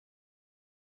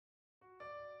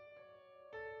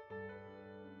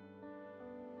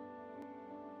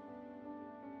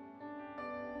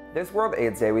This World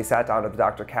AIDS Day, we sat down with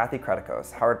Dr. Cathy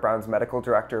Creticos, Howard Brown's Medical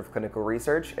Director of Clinical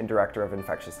Research and Director of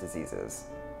Infectious Diseases.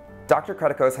 Dr.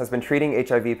 Creticos has been treating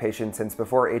HIV patients since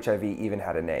before HIV even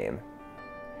had a name.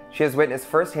 She has witnessed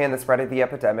firsthand the spread of the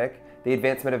epidemic, the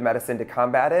advancement of medicine to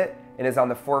combat it, and is on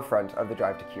the forefront of the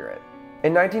drive to cure it.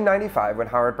 In 1995, when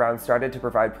Howard Brown started to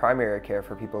provide primary care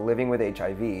for people living with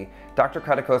HIV, Dr.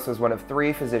 Creticos was one of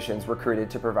 3 physicians recruited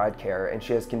to provide care, and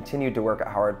she has continued to work at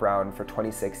Howard Brown for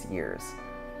 26 years.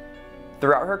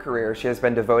 Throughout her career, she has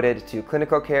been devoted to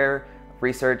clinical care,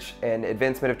 research, and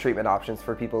advancement of treatment options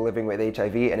for people living with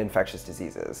HIV and infectious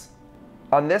diseases.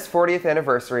 On this 40th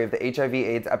anniversary of the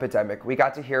HIV/AIDS epidemic, we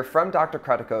got to hear from Dr.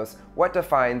 Creticos what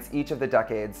defines each of the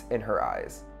decades in her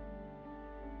eyes.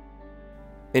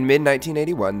 In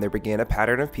mid-1981, there began a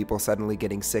pattern of people suddenly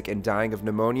getting sick and dying of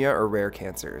pneumonia or rare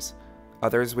cancers.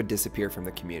 Others would disappear from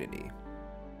the community.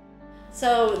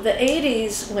 So the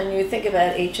 80s, when you think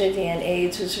about HIV and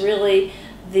AIDS, was really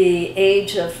the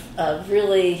age of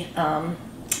really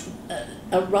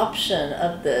eruption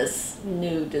of this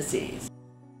new disease.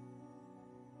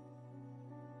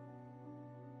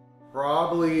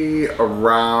 Probably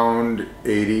around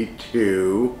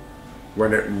 82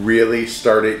 when it really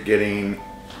started getting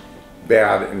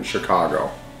bad in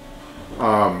Chicago.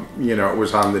 It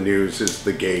was on the news as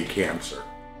the gay cancer.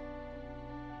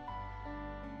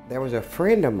 There was a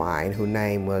friend of mine whose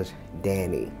name was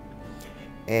Danny.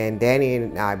 And Danny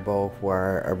and I both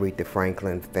were Aretha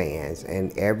Franklin fans.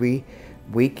 And every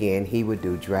weekend he would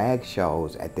do drag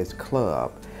shows at this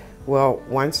club. Well,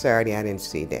 one Saturday I didn't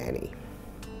see Danny.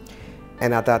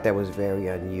 And I thought that was very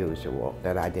unusual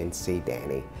that I didn't see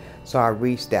Danny. So I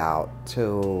reached out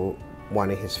to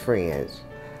one of his friends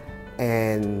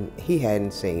and he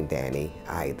hadn't seen Danny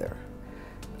either.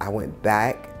 I went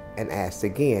back and asked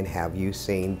again, have you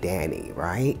seen Danny,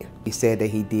 right? He said that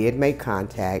he did make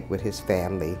contact with his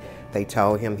family. They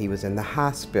told him he was in the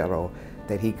hospital,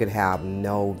 that he could have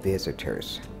no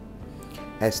visitors.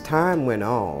 As time went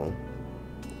on,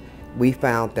 we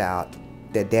found out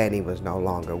that Danny was no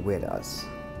longer with us.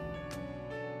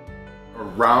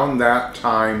 Around that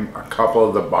time, a couple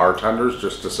of the bartenders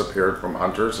just disappeared from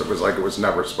Hunters. It was like it was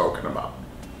never spoken about.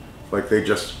 Like they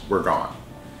just were gone.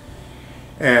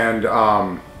 And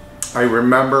I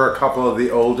remember a couple of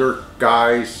the older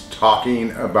guys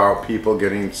talking about people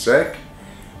getting sick,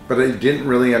 but I didn't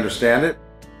really understand it.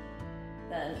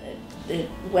 Then it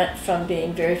went from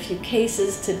being very few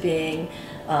cases to being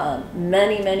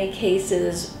many, many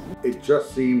cases. It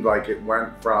just seemed like it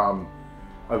went from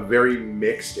a very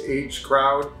mixed age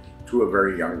crowd to a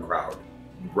very young crowd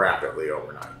rapidly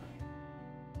overnight.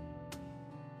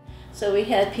 So we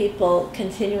had people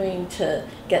continuing to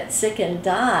get sick and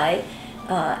die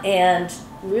and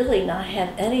really not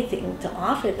have anything to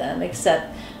offer them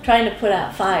except trying to put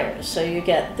out fires. So you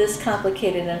get this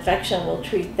complicated infection, we'll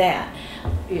treat that.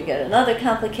 You get another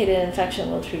complicated infection,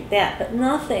 we'll treat that. But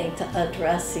nothing to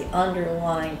address the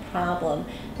underlying problem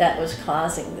that was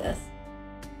causing this.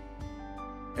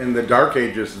 In the dark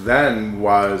ages then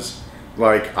was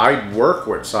like I'd work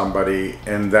with somebody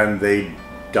and then they'd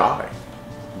die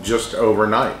just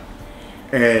overnight.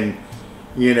 And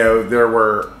there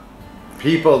were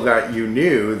people that you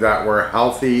knew that were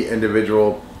healthy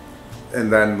individual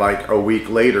and then like a week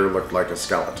later looked like a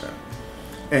skeleton.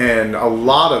 And a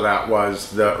lot of that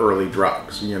was the early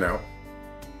drugs, In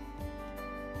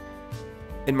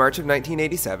March of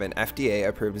 1987, FDA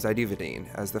approved zidovudine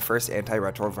as the first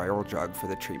antiretroviral drug for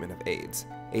the treatment of AIDS.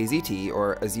 AZT,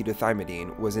 or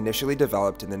azithromycin, was initially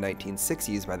developed in the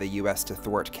 1960s by the US to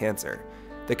thwart cancer.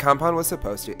 The compound was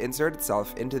supposed to insert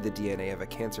itself into the DNA of a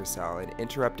cancer cell and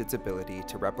interrupt its ability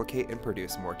to replicate and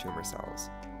produce more tumor cells.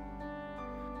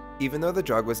 Even though the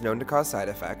drug was known to cause side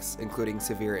effects, including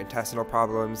severe intestinal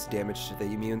problems, damage to the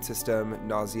immune system,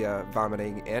 nausea,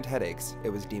 vomiting, and headaches,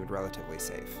 it was deemed relatively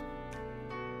safe.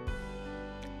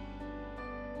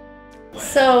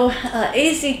 So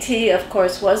AZT, of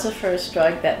course, was the first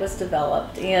drug that was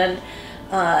developed, and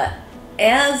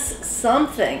as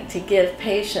something to give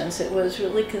patients, it was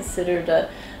really considered a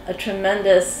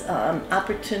tremendous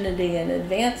opportunity and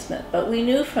advancement. But we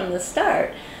knew from the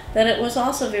start that it was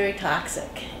also very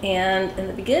toxic. And in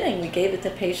the beginning, we gave it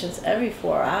to patients every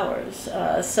 4 hours.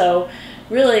 So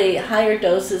really higher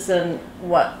doses than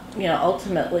what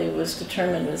ultimately was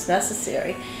determined was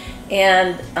necessary.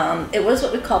 And it was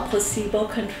what we call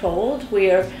placebo-controlled,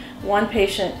 where one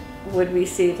patient would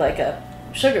receive like a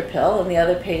sugar pill and the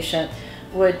other patient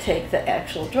would take the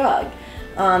actual drug.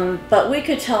 But we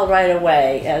could tell right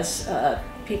away as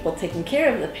people taking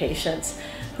care of the patients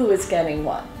who was getting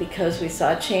what, because we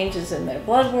saw changes in their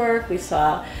blood work, we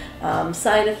saw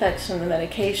side effects from the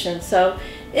medication. So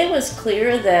it was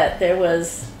clear that there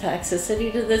was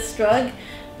toxicity to this drug,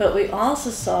 but we also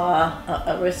saw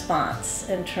a response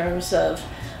in terms of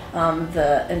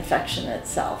the infection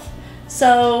itself.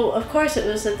 So, of course, it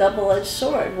was a double-edged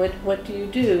sword. What do you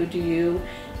do? Do you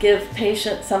give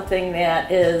patients something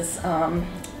that is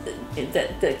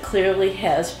that clearly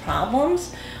has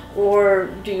problems, or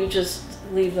do you just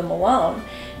leave them alone?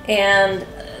 And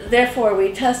therefore,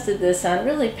 we tested this on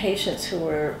really patients who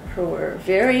were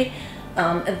very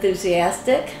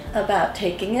enthusiastic about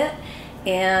taking it,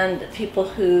 and people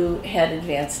who had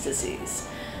advanced disease.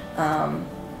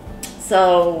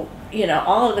 So, you know,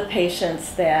 all of the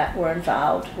patients that were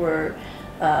involved were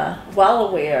well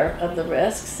aware of the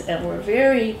risks and were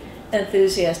very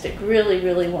enthusiastic,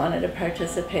 really wanted to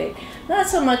participate. Not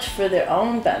so much for their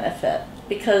own benefit,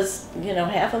 because, you know,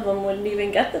 half of them wouldn't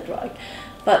even get the drug,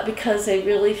 but because they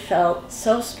really felt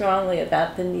so strongly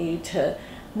about the need to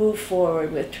move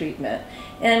forward with treatment.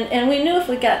 And we knew if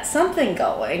we got something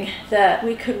going that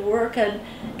we could work on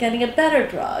getting a better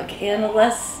drug and a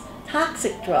less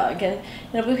toxic drug. And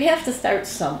you know, we have to start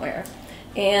somewhere.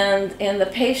 And the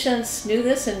patients knew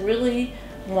this and really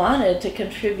wanted to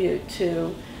contribute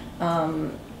to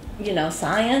you know,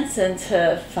 science and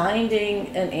to finding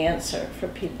an answer for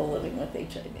people living with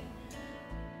HIV.